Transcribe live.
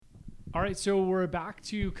All right, so we're back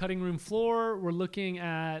to cutting room floor. We're looking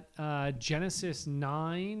at Genesis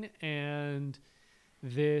 9 and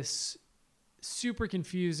this super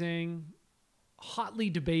confusing, hotly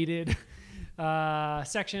debated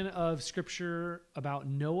section of scripture about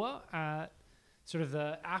Noah at sort of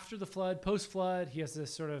the after the flood, post flood. He has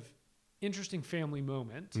this sort of interesting family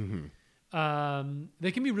moment.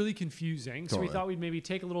 They can be really confusing. So we thought we'd maybe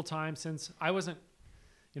take a little time, since I wasn't,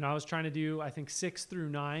 I was trying to do, I think, 6 through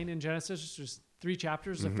 9 in Genesis, just 3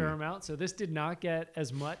 chapters, a fair amount. So this did not get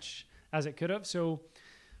as much as it could have. So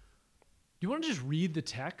do you want to just read the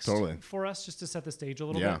text for us, just to set the stage a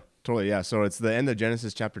little bit? Yeah, totally. Yeah. So it's the end of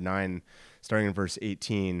Genesis chapter 9, starting in verse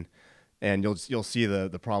 18, and you'll see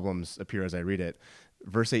the problems appear as I read it.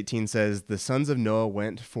 Verse 18 says, "The sons of Noah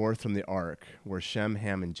went forth from the ark, were Shem,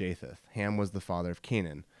 Ham, and Japheth. Ham was the father of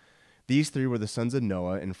Canaan. These 3 were the sons of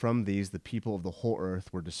Noah, and from these the people of the whole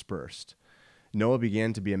earth were dispersed. Noah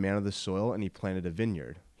began to be a man of the soil, and he planted a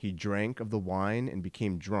vineyard. He drank of the wine and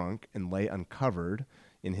became drunk, and lay uncovered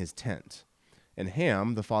in his tent. And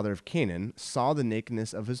Ham, the father of Canaan, saw the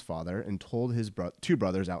nakedness of his father, and told his 2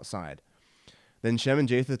 brothers outside. Then Shem and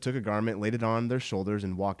Japheth took a garment, laid it on their shoulders,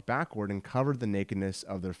 and walked backward and covered the nakedness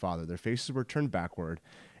of their father. Their faces were turned backward,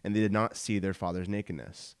 and they did not see their father's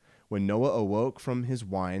nakedness. When Noah awoke from his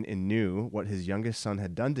wine and knew what his youngest son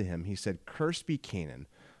had done to him, he said, 'Cursed be Canaan.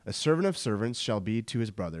 A servant of servants shall be to his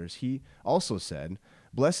brothers.' He also said,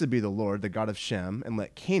 'Blessed be the Lord, the God of Shem, and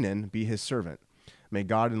let Canaan be his servant. May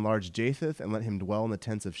God enlarge Japheth, and let him dwell in the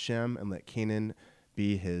tents of Shem, and let Canaan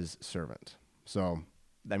be his servant.'" So,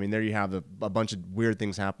 I mean, there you have a bunch of weird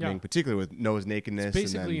things happening, particularly with Noah's nakedness.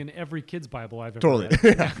 It's basically in every kid's Bible I've ever totally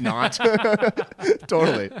read. not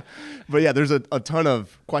totally, but yeah, there's a ton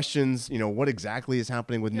of questions. What exactly is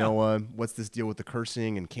happening with Noah? What's this deal with the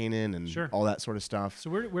cursing and Canaan and all that sort of stuff?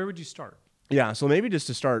 So where would you start? Yeah, so maybe just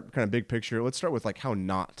to start kind of big picture, let's start with like how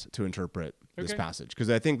not to interpret this passage, because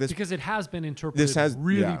I think because it has been interpreted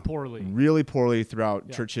really poorly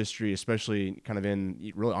throughout church history, especially kind of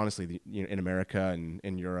in really honestly in America and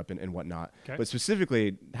in Europe and whatnot. Okay. But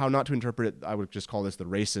specifically, how not to interpret it, I would just call this the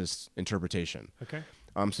racist interpretation. Okay.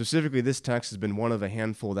 Specifically, this text has been one of a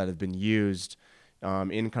handful that have been used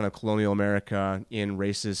in kind of colonial America in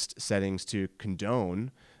racist settings to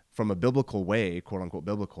condone, from a biblical way, quote unquote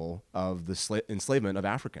biblical, of the enslavement of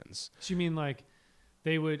Africans. So you mean like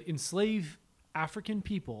they would enslave African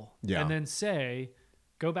people and then say,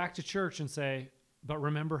 go back to church and say, but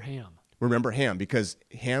remember Ham. Remember Ham, because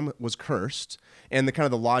Ham was cursed. And the kind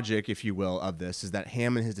of the logic, if you will, of this is that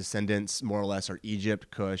Ham and his descendants more or less are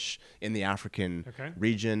Egypt, Cush, in the African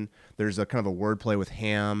region. There's a kind of a wordplay with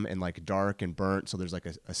Ham and like dark and burnt. So there's like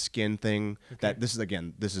a skin thing that this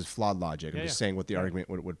is flawed logic. I'm just saying what the argument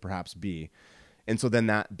would perhaps be. And so then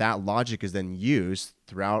that logic is then used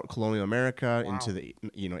throughout colonial America into the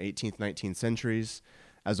 18th, 19th centuries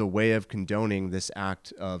as a way of condoning this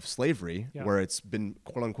act of slavery where it's been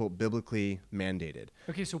quote unquote biblically mandated.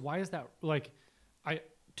 Okay, so why is that? Like, I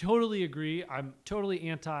totally agree. I'm totally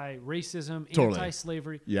anti-racism,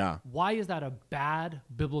 anti-slavery. Yeah. Why is that a bad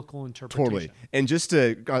biblical interpretation? Totally. And just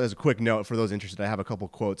as a quick note for those interested, I have a couple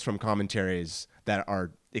quotes from commentaries that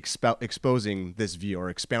are exposing this view or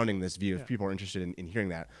expounding this view if people are interested in hearing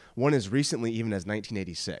that. One is recently even as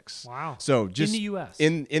 1986. Wow. So just in the U.S.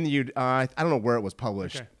 In the U.S. I don't know where it was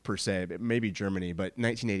published per se, but maybe Germany, but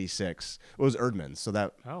 1986. It was Erdman's, so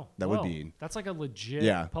that would be... That's like a legit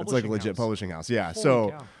publishing house. Yeah.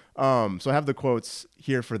 Holy cow. So I have the quotes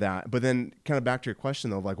here for that, but then kind of back to your question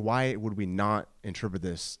though, of like, why would we not interpret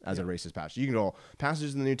this as a racist passage? You can go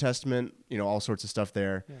passages in the New Testament, all sorts of stuff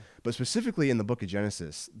there, but specifically in the book of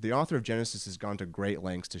Genesis, the author of Genesis has gone to great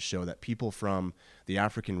lengths to show that people from the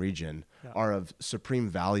African region are of supreme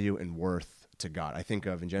value and worth to God. I think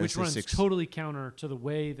of in Genesis 6. Which runs totally counter to the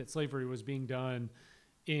way that slavery was being done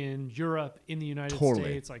in Europe, in the United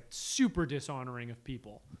States, like super dishonoring of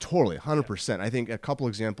people. Totally, 100%. I think a couple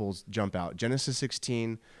examples jump out. Genesis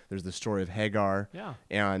 16, there's the story of Hagar. Yeah.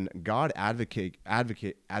 And God advocates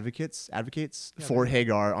for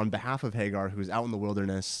Hagar on behalf of Hagar, who's out in the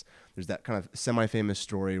wilderness. There's that kind of semi-famous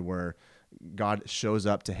story where God shows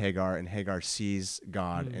up to Hagar and Hagar sees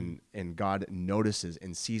God and God notices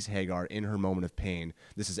and sees Hagar in her moment of pain.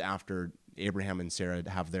 This is after Abraham and Sarah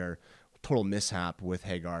have their total mishap with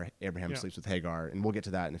Hagar. Abraham sleeps with Hagar, and we'll get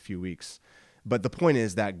to that in a few weeks. But the point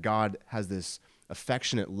is that God has this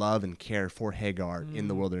affectionate love and care for Hagar in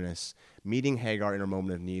the wilderness, meeting Hagar in her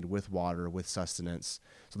moment of need with water, with sustenance.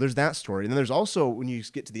 So there's that story. And then there's also, when you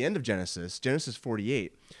get to the end of Genesis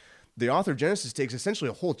 48, the author of Genesis takes essentially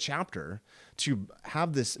a whole chapter to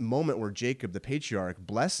have this moment where Jacob, the patriarch,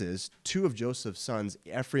 blesses two of Joseph's sons,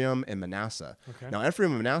 Ephraim and Manasseh. Okay. Now,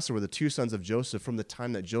 Ephraim and Manasseh were the two sons of Joseph from the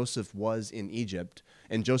time that Joseph was in Egypt,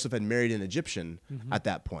 and Joseph had married an Egyptian at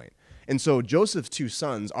that point. And so Joseph's two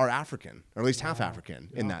sons are African, or at least half African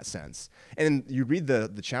in that sense. And you read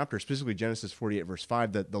the chapter, specifically Genesis 48, verse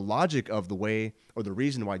 5, that the logic of the way or the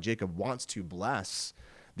reason why Jacob wants to bless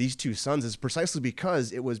these two sons is precisely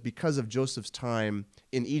because it was because of Joseph's time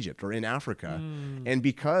in Egypt or in Africa, and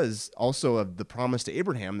because also of the promise to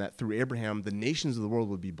Abraham that through Abraham the nations of the world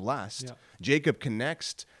would be blessed. Yeah. Jacob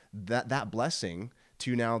connects that blessing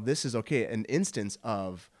to now this is an instance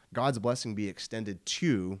of God's blessing be extended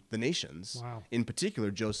to the nations, Wow. in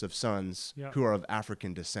particular Joseph's sons Yeah. who are of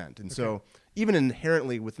African descent. And so even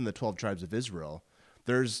inherently within the 12 tribes of Israel,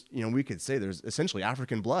 there's, we could say there's essentially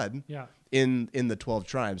African blood Yeah. in the 12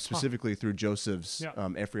 tribes, specifically through Joseph's Yeah.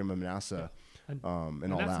 Ephraim and Manasseh, And,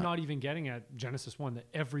 and all that's that. not even getting at Genesis 1, that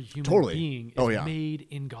every human Totally. being is Oh, yeah. made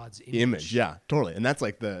in God's image. Image, yeah, totally. And that's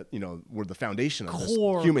like where the foundation of this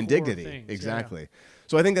Core human dignity. things. Yeah, Exactly.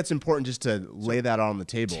 So I think that's important just to lay that on the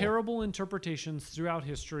table. Terrible interpretations throughout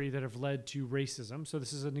history that have led to racism. So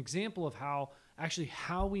this is an example of how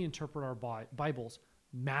we interpret our Bibles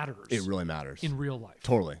matters. It really matters. in real life.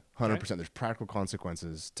 Totally. 100%. There's practical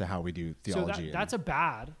consequences to how we do theology. So that's a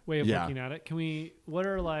bad way of Yeah. looking at it. What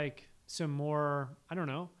are like some more, I don't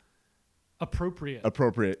know, appropriate?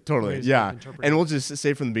 Totally. ways of Yeah. interpreting. And we'll just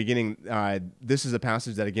say from the beginning, this is a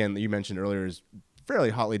passage that, again, that you mentioned earlier is fairly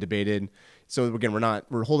hotly debated. So again,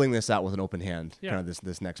 we're holding this out with an open hand, Yeah. kind of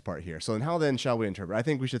this next part here. So then how then shall we interpret? I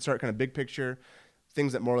think we should start kind of big picture,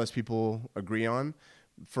 things that more or less people agree on.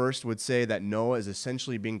 First would say that Noah is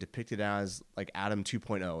essentially being depicted as like Adam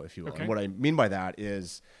 2.0, if you will. Okay. And what I mean by that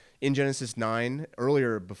is in Genesis 9,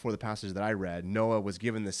 earlier before the passage that I read, Noah was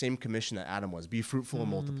given the same commission that Adam was, be fruitful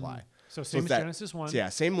and multiply. So same it's as Genesis 1. So yeah,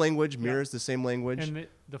 same language, mirrors the same language. And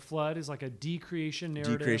the flood is like a decreation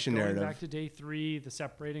narrative. Decreation going narrative. back to day 3, the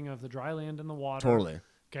separating of the dry land and the water. Totally.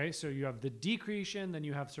 Okay, so you have the decreation, then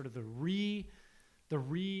you have sort of the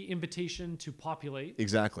re-invitation to populate.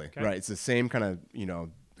 Exactly. Okay. Right. It's the same kind of,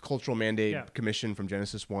 cultural mandate Yeah. commission from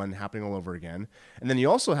Genesis 1 happening all over again. And then you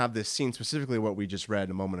also have this scene, specifically what we just read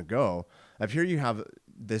a moment ago, of here you have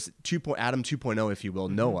this Adam 2.0, if you will,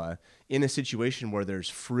 Noah, in a situation where there's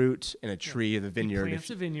fruit and a tree, the vineyard.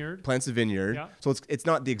 Plants a vineyard. Yeah. So it's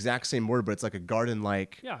not the exact same word, but it's like a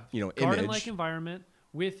garden-like, garden-like image. environment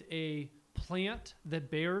with a plant that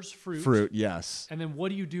bears fruit. Fruit, yes. And then what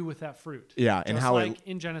do you do with that fruit? Yeah, and Just how like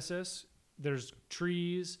in Genesis, there's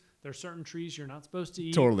trees. There's certain trees you're not supposed to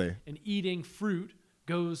eat. Totally. And eating fruit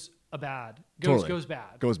goes bad. Totally. Goes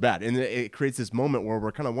bad. Goes bad. And it creates this moment where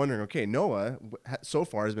we're kind of wondering, okay, Noah so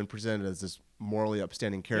far has been presented as this morally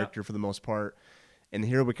upstanding character for the most part. And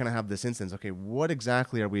here we kind of have this instance, okay, what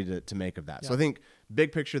exactly are we to make of that? So I think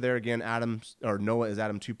big picture there again, Noah is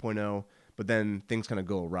Adam 2.0, but then things kind of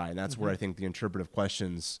go awry. And that's where I think the interpretive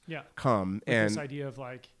questions come. With and this idea of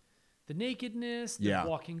like the nakedness, the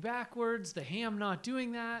walking backwards, the ham not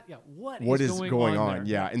doing that. Yeah, what is going on there?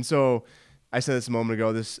 Yeah. And so I said this a moment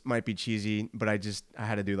ago, this might be cheesy, but I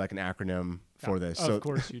had to do like an acronym for this. Of So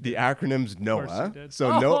course you did. the acronym's Noah.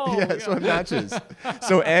 So so it matches.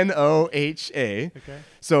 So NOHA. Okay.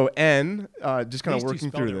 So N, just kind of At least you working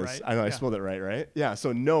spelled through it this. right. I know I Yeah. spelled it right? Yeah.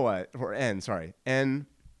 So Noah, or N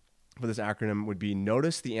for this acronym would be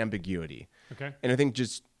notice the ambiguity. Okay. And I think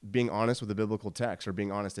just being honest with the biblical text, or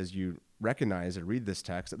being honest as you recognize and read this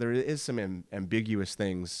text, that there is some ambiguous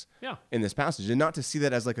things in this passage. And not to see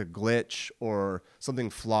that as like a glitch or something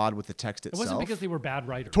flawed with the text It itself. wasn't because they were bad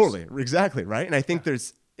writers. Totally. Exactly. Right. And I think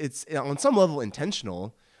it's on some level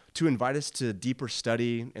intentional to invite us to deeper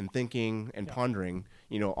study and thinking and pondering,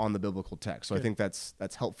 on the biblical text. So I think that's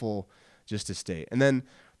helpful just to state. And then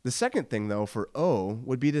the second thing though for O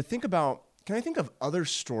would be to think about, can I think of other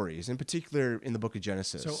stories, in particular in the book of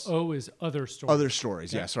Genesis? So O is other stories. Other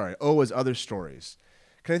stories, yeah, sorry. O is other stories.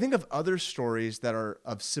 Can I think of other stories that are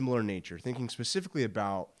of similar nature, thinking specifically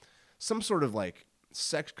about some sort of like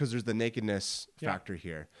sex, because there's the nakedness factor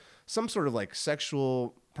here, some sort of like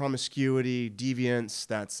sexual promiscuity, deviance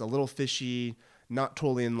that's a little fishy, not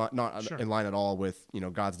totally in line at all with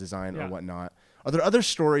God's design or whatnot. Are there other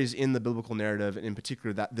stories in the biblical narrative, and in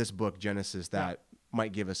particular that this book Genesis that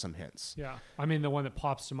might give us some hints? Yeah, I mean the one that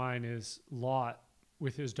pops to mind is Lot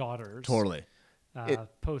with his daughters. Totally.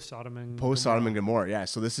 Post Sodom and Gomorrah. Yeah.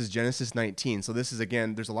 So this is Genesis 19. So this is,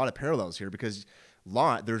 again, there's a lot of parallels here because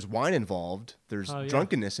Lot, there's wine involved, there's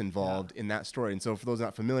drunkenness involved in that story. And so for those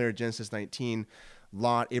not familiar, Genesis 19,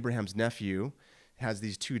 Lot, Abraham's nephew, has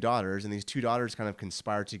these two daughters, and these two daughters kind of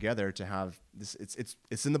conspire together to have this.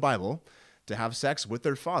 It's in the Bible, to have sex with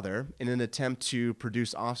their father in an attempt to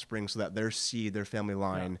produce offspring so that their seed, their family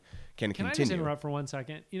line, can continue. I just interrupt for 1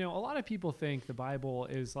 second? A lot of people think the Bible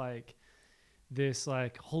is like this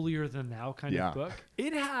like holier than thou kind of book.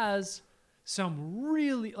 It has some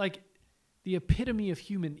really like the epitome of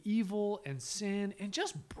human evil and sin and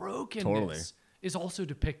just brokenness is also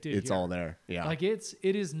depicted. It's here. all there. Yeah. Like it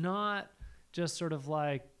is not just sort of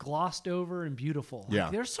like glossed over and beautiful.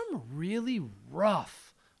 Like there's some really rough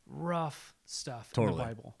stuff in the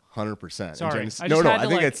Bible. 100%. Sorry. I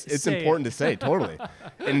think it's important to say. Totally.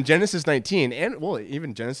 In Genesis 19 and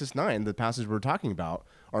even Genesis 9, the passage we're talking about,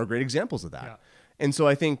 are great examples of that. Yeah. And so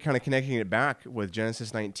I think kind of connecting it back with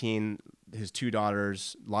Genesis 19, his two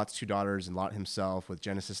daughters, Lot's two daughters, and Lot himself with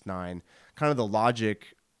Genesis 9, kind of the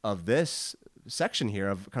logic of this section here,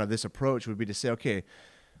 of kind of this approach, would be to say, okay,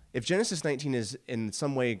 if Genesis 19 is in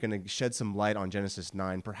some way going to shed some light on Genesis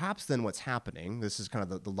 9, perhaps then what's happening, this is kind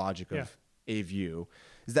of the logic of a view,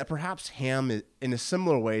 is that perhaps Ham, in a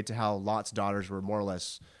similar way to how Lot's daughters were more or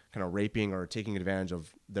less kind of raping or taking advantage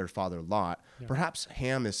of their father Lot, perhaps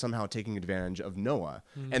Ham is somehow taking advantage of Noah.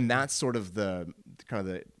 Mm-hmm. And that's sort of the kind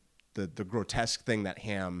of the grotesque thing that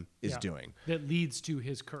Ham is doing. That leads to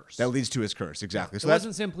his curse. Exactly. So it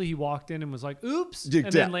wasn't simply he walked in and was like, oops,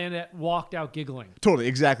 and then walked out giggling. Totally,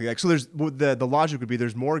 exactly. Like, so there's the logic would be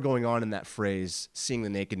there's more going on in that phrase, seeing the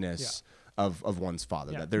nakedness of one's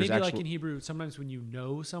father. That there's maybe like in Hebrew, sometimes when you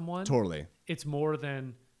know someone, it's more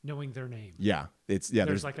than knowing their name. Yeah,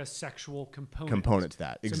 there's like a sexual component to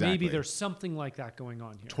that. Exactly. So maybe there's something like that going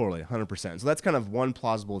on here. Totally, 100%. So that's kind of one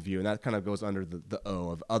plausible view, and that kind of goes under the O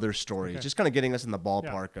of other stories, just kind of getting us in the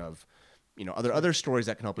ballpark of other stories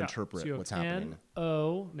that can help interpret what's happening.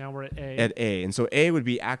 N-O, now we're at A. At A, and so A would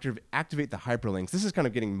be activate the hyperlinks. This is kind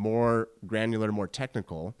of getting more granular, more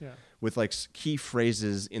technical, with like key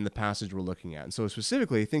phrases in the passage we're looking at. And so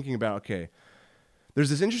specifically thinking about, okay, there's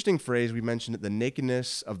this interesting phrase we mentioned, the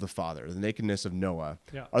nakedness of the father, the nakedness of Noah.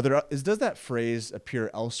 Yeah. Does that phrase appear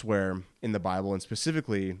elsewhere in the Bible, and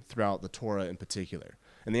specifically throughout the Torah in particular?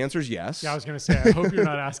 And the answer is yes. Yeah, I was going to say, I hope you're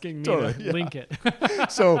not asking me to link it.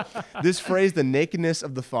 So this phrase, the nakedness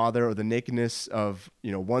of the father, or the nakedness of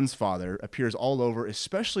one's father, appears all over,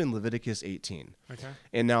 especially in Leviticus 18. Okay.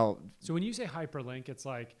 And now, so when you say hyperlink, it's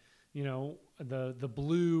like the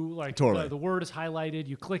blue, like the word is highlighted,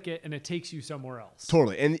 you click it and it takes you somewhere else.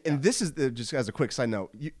 Totally. And this is just as a quick side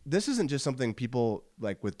note, this isn't just something people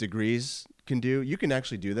like with degrees can do. You can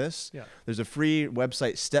actually do this. Yeah. There's a free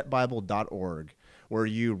website, stepbible.org, where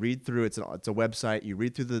you read through, it's a website, you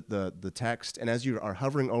read through the text, and as you are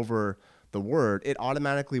hovering over the word, it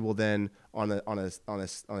automatically will then on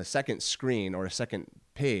a second screen or a second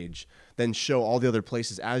page then show all the other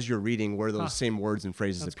places as you're reading where those same words and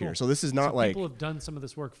phrases appear. Cool. So this is not like people have done some of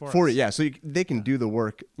this work for us. Yeah, so they can do the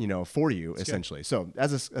work for you. That's essentially. Good. So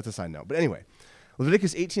as a side note, but anyway,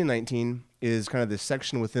 Leviticus 18 and 19 is kind of this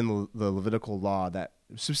section within the Levitical law that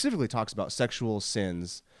specifically talks about sexual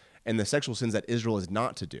sins and the sexual sins that Israel is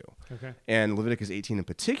not to do. Okay. And Leviticus 18 in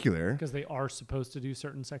particular. Because they are supposed to do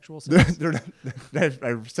certain sexual sins? They're not,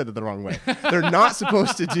 I said it the wrong way. They're not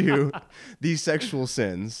supposed to do these sexual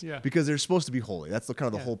sins because they're supposed to be holy. That's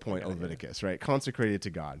the whole point of Leviticus, right? Consecrated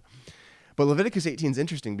to God. But Leviticus 18 is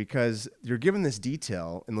interesting because you're given this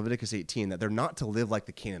detail in Leviticus 18 that they're not to live like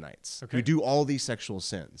the Canaanites who do all these sexual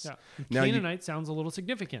sins. Yeah. Now, Canaanite sounds a little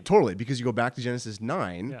significant. Totally, because you go back to Genesis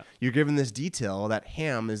 9, you're given this detail that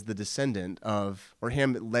Ham is the descendant of, or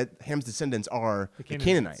Ham's descendants are the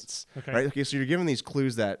Canaanites. Okay. Right? Okay, so you're given these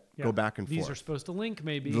clues that go back and forth. These are supposed to link,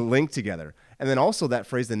 maybe. The link together. And then also that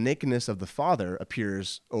phrase, the nakedness of the father,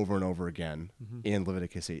 appears over and over again in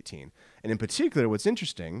Leviticus 18. And in particular, what's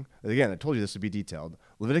interesting, again, I told you this would be detailed,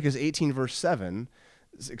 Leviticus 18 verse 7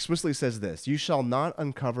 explicitly says this: "You shall not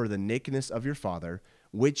uncover the nakedness of your father,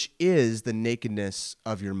 which is the nakedness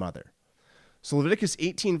of your mother." So Leviticus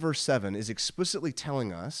 18 verse 7 is explicitly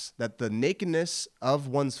telling us that the nakedness of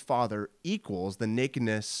one's father equals the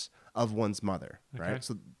nakedness of one's mother, right?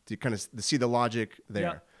 So to kind of see the logic there.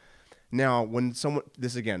 Yeah. Now, when someone,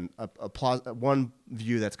 this again, one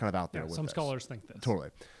view that's kind of out there. Some scholars think this. Totally.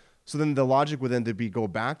 So then the logic would then be go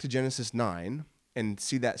back to Genesis 9 and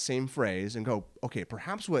see that same phrase and go, okay,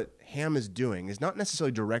 perhaps what Ham is doing is not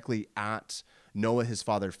necessarily directly at Noah, his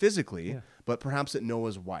father, physically, but perhaps at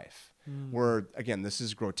Noah's wife. Where, again, this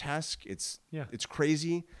is grotesque, it's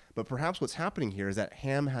crazy, but perhaps what's happening here is that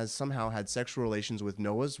Ham has somehow had sexual relations with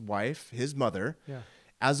Noah's wife, his mother,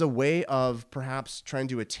 as a way of perhaps trying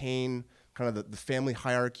to attain kind of the family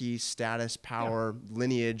hierarchy, status, power,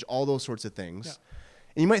 lineage, all those sorts of things. Yeah.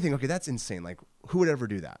 And you might think, okay, that's insane. Like, who would ever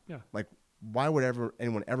do that? Yeah. Like, why would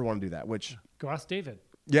anyone ever want to do that? Which, Go ask David.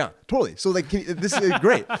 yeah, totally. So like, this is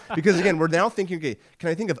great because again, we're now thinking, okay, can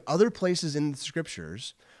I think of other places in the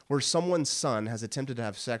scriptures where someone's son has attempted to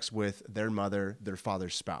have sex with their mother, their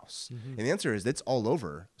father's spouse? And the answer is it's all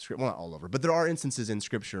over. Well, not all over, but there are instances in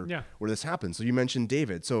scripture where this happens. So you mentioned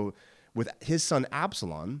David. So with his son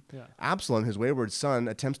Absalom, Absalom, his wayward son,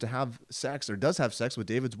 attempts to have sex or does have sex with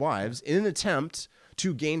David's wives in an attempt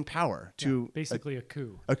to gain power, to basically a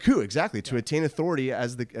coup. A coup, exactly, to attain authority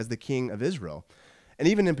as the king of Israel. And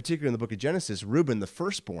even in particular in the book of Genesis, Reuben, the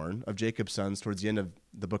firstborn of Jacob's sons towards the end of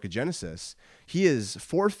the book of Genesis, he is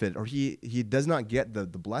forfeit, or he does not get the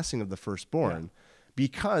blessing of the firstborn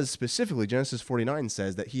because specifically Genesis 49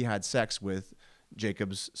 says that he had sex with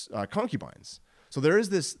Jacob's concubines. So there is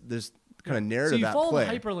this kind of narrative so you at follow play.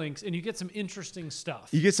 the hyperlinks and you get some interesting stuff.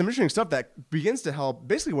 You get some interesting stuff that begins to help.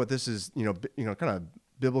 Basically what this is, kind of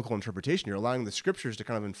biblical interpretation. You're allowing the scriptures to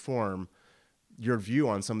kind of inform your view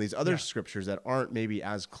on some of these other scriptures that aren't maybe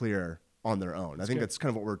as clear on their own. I think that's kind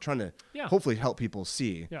of what we're trying to hopefully help people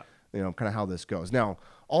see, kind of how this goes. Now,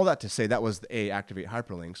 all that to say, that was the A, activate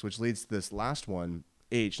hyperlinks, which leads to this last one,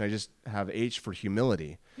 H, and I just have H for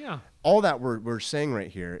humility. Yeah. All that we're saying right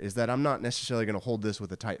here is that I'm not necessarily going to hold this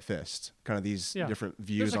with a tight fist, kind of these different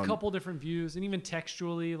views. There's a couple different views, and even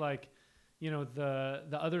textually, like,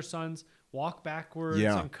 the other sons walk backwards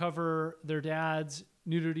and cover their dad's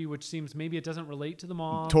nudity, which seems maybe it doesn't relate to the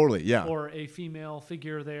mom. Totally, yeah. Or a female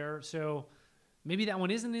figure there. So maybe that one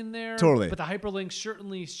isn't in there. Totally. But the hyperlinks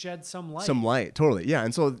certainly shed some light. Some light, totally. Yeah.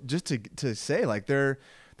 And so just to say, like, there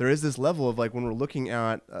is this level of, like, when we're looking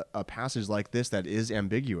at a passage like this that is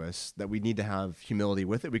ambiguous, that we need to have humility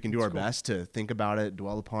with it. We can do our best to think about it,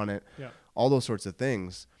 dwell upon it, all those sorts of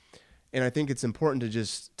things. And I think it's important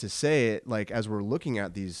to say it, like, as we're looking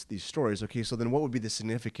at these stories, okay, so then what would be the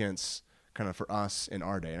significance kind of for us in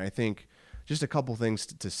our day? And I think just a couple things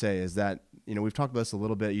to say is that, we've talked about this a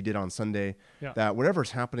little bit, you did on Sunday, that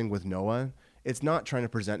whatever's happening with Noah, it's not trying to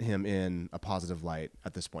present him in a positive light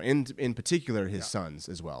at this point. And in particular, his sons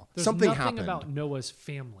as well. There's Something nothing happened about Noah's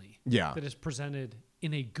family that is presented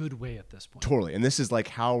in a good way at this point. Totally. And this is like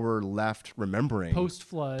how we're left remembering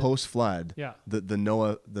post-flood, the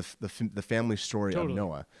Noah, the family story of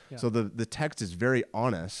Noah. Yeah. So the text is very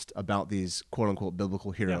honest about these quote unquote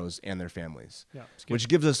biblical heroes and their families, which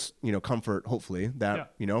gives us, comfort, hopefully,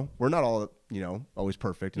 that, we're not all, always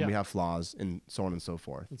perfect and we have flaws and so on and so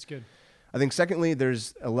forth. That's good. I think secondly,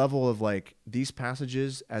 there's a level of, like, these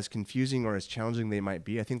passages, as confusing or as challenging they might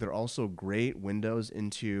be, I think they're also great windows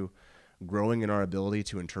into growing in our ability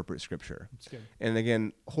to interpret scripture. That's good. And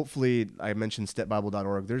again, hopefully, I mentioned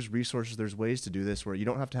stepbible.org. There's resources, there's ways to do this where you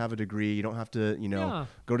don't have to have a degree, you don't have to,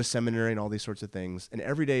 go to seminary and all these sorts of things. An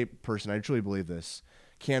everyday person, I truly believe this,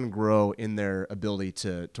 can grow in their ability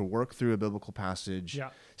to work through a biblical passage,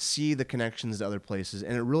 see the connections to other places.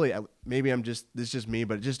 And it really, maybe this is just me,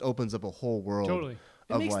 but it just opens up a whole world. Totally.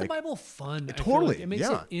 It makes the Bible fun. Totally. It makes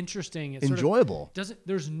it interesting. It's enjoyable.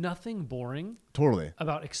 There's nothing boring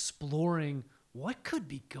about exploring what could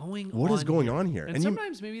be going on. What is going on here? And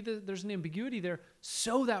sometimes maybe there's an ambiguity there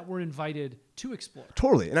so that we're invited to explore.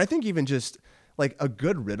 Totally. And I think even just like a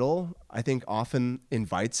good riddle, I think often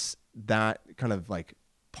invites that kind of like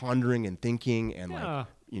pondering and thinking and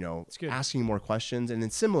asking more questions. And in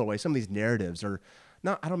similar ways, some of these narratives are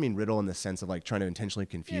not, I don't mean riddle in the sense of like trying to intentionally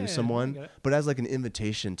confuse someone, but as like an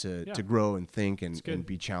invitation to grow and think and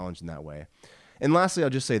be challenged in that way. And lastly, I'll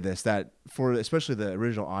just say this, that for especially the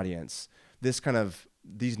original audience,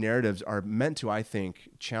 these narratives are meant to, I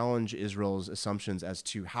think, challenge Israel's assumptions as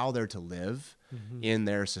to how they're to live in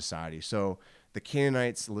their society. So the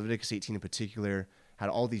Canaanites, Leviticus 18 in particular, had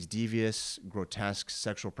all these devious, grotesque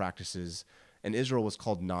sexual practices, and Israel was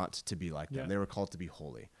called not to be like them. They were called to be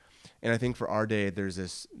holy. And I think for our day, there's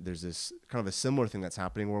this kind of a similar thing that's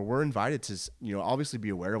happening where we're invited to, obviously be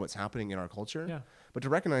aware of what's happening in our culture, but to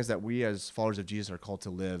recognize that we as followers of Jesus are called to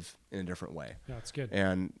live in a different way. Yeah, that's good.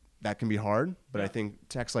 And that can be hard, but I think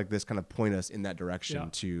texts like this kind of point us in that direction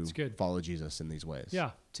to follow Jesus in these ways.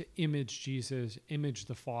 Yeah, to image Jesus, image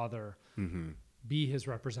the Father, be his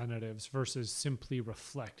representatives versus simply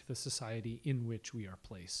reflect the society in which we are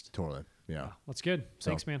placed. Totally. Yeah. That's good.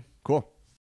 Thanks, man. Cool.